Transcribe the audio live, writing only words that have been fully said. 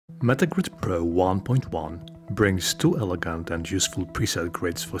MetaGrid Pro 1.1 brings two elegant and useful preset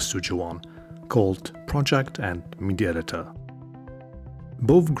grids for Studio One, called Project and MIDI Editor.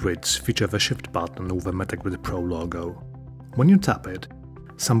 Both grids feature the Shift button with the MetaGrid Pro logo. When you tap it,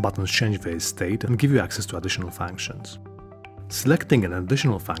 some buttons change their state and give you access to additional functions. Selecting an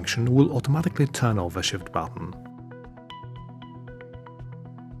additional function will automatically turn off the Shift button.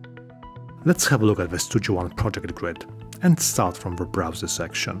 Let's have a look at the Studio One project grid and start from the browser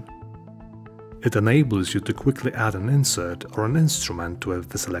section. It enables you to quickly add an insert or an instrument to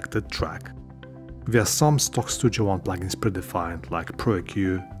the selected track. There are some stock Studio One plugins predefined like Pro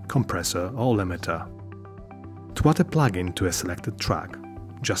EQ, Compressor or Limiter. To add a plugin to a selected track,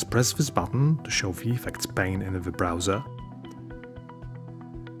 just press this button to show the effects pane in the browser,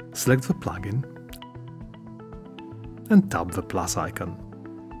 select the plugin and tap the plus icon.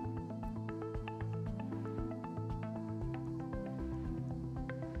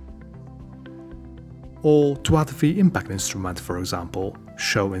 Or to add the impact instrument, for example,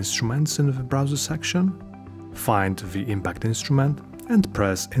 show instruments in the browser section, find the impact instrument and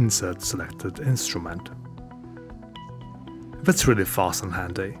press Insert Selected Instrument. That's really fast and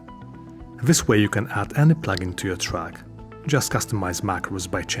handy. This way you can add any plugin to your track. Just customize macros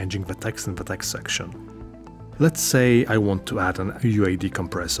by changing the text in the text section. Let's say I want to add an UAD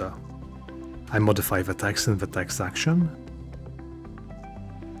compressor. I modify the text in the text section,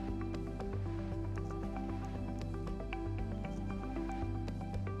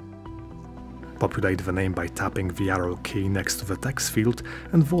 populate the name by tapping the arrow key next to the text field,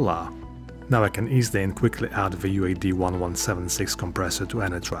 and voila! Now I can easily and quickly add the UAD 1176 compressor to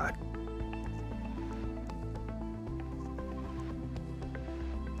any track.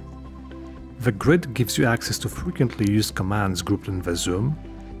 The grid gives you access to frequently used commands grouped in the zoom,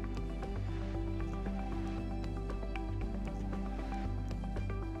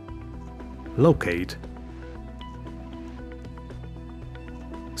 locate,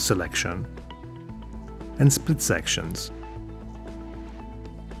 selection, and split sections.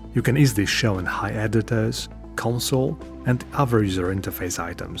 You can easily show and hide editors, console, and other user interface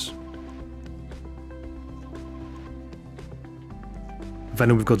items.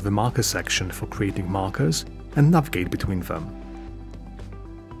 Then we've got the marker section for creating markers and navigate between them.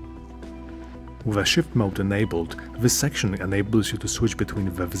 With a shift mode enabled, this section enables you to switch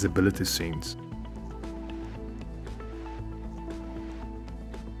between the visibility scenes.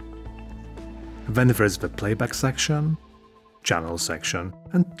 Then there's the playback section, channel section,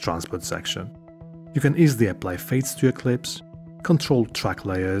 and transport section. You can easily apply fades to your clips, control track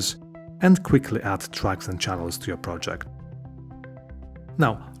layers, and quickly add tracks and channels to your project.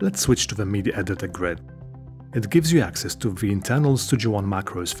 Now, let's switch to the MIDI Editor grid. It gives you access to the internal Studio One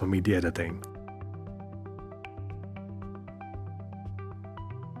macros for MIDI editing.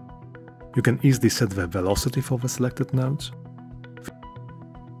 You can easily set the velocity for the selected notes,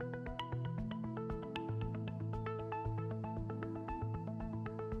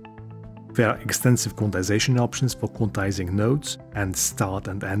 there are extensive quantization options for quantizing notes and start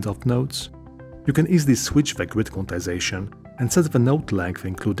and end of notes. You can easily switch the grid quantization and set the note length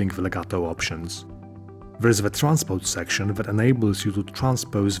including the legato options. There is the transpose section that enables you to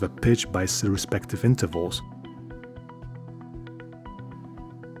transpose the pitch by respective intervals,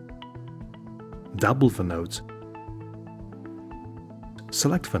 double the notes,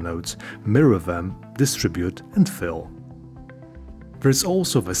 select the notes, mirror them, distribute and fill. There is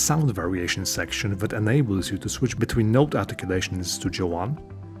also the sound variation section that enables you to switch between note articulation in Studio One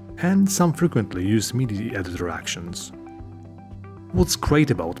and some frequently used MIDI editor actions. What's great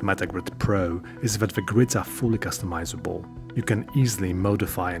about MetaGrid Pro is that the grids are fully customizable. You can easily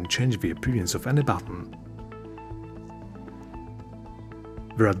modify and change the appearance of any button.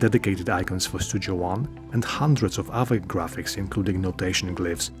 There are dedicated icons for Studio One and hundreds of other graphics including notation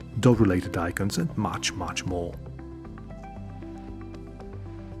glyphs, DAW-related icons and much more.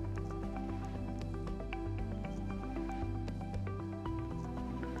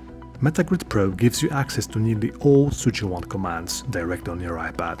 MetaGrid Pro gives you access to nearly all Studio One commands direct on your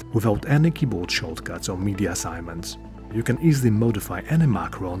iPad, without any keyboard shortcuts or media assignments. You can easily modify any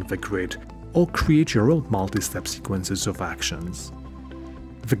macro on the grid or create your own multi-step sequences of actions.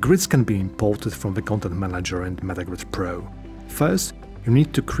 The grids can be imported from the Content Manager in MetaGrid Pro. First, you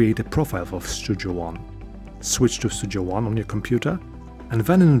need to create a profile for Studio One. Switch to Studio One on your computer, and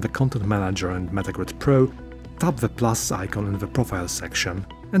then in the Content Manager and MetaGrid Pro, tap the plus icon in the Profile section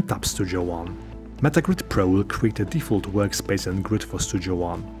and tap Studio One. MetaGrid Pro will create a default workspace and grid for Studio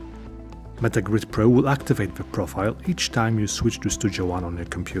One. MetaGrid Pro will activate the profile each time you switch to Studio One on your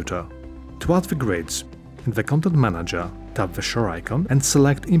computer. To add the grids, in the Content Manager, Tap the share icon and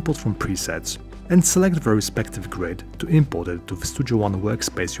select Import from Presets, and select the respective grid to import it to the Studio One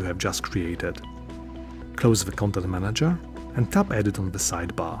workspace you have just created. Close the Content Manager and tap Edit on the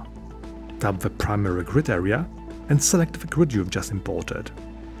sidebar. Tap the primary grid area and select the grid you've just imported.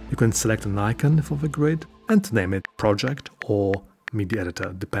 You can select an icon for the grid and name it Project or MIDI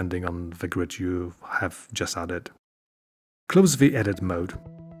Editor depending on the grid you have just added. Close the Edit mode,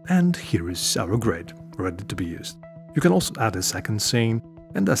 and here is our grid, ready to be used. You can also add a second scene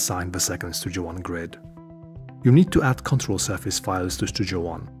and assign the second Studio One grid. You need to add control surface files to Studio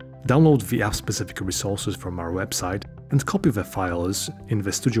One. Download the app-specific resources from our website and copy the files in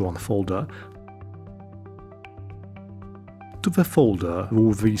the Studio One folder to the folder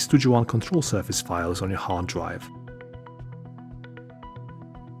with the Studio One control surface files on your hard drive.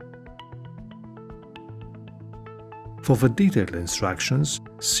 For the detailed instructions,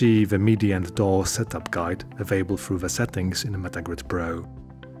 see the MIDI and DAW setup guide available through the settings in MetaGrid Pro.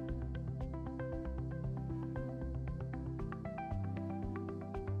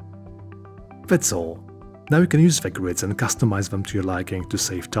 That's all. Now you can use the grids and customize them to your liking to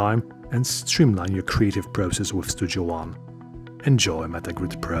save time and streamline your creative process with Studio One. Enjoy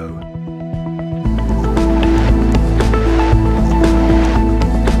MetaGrid Pro.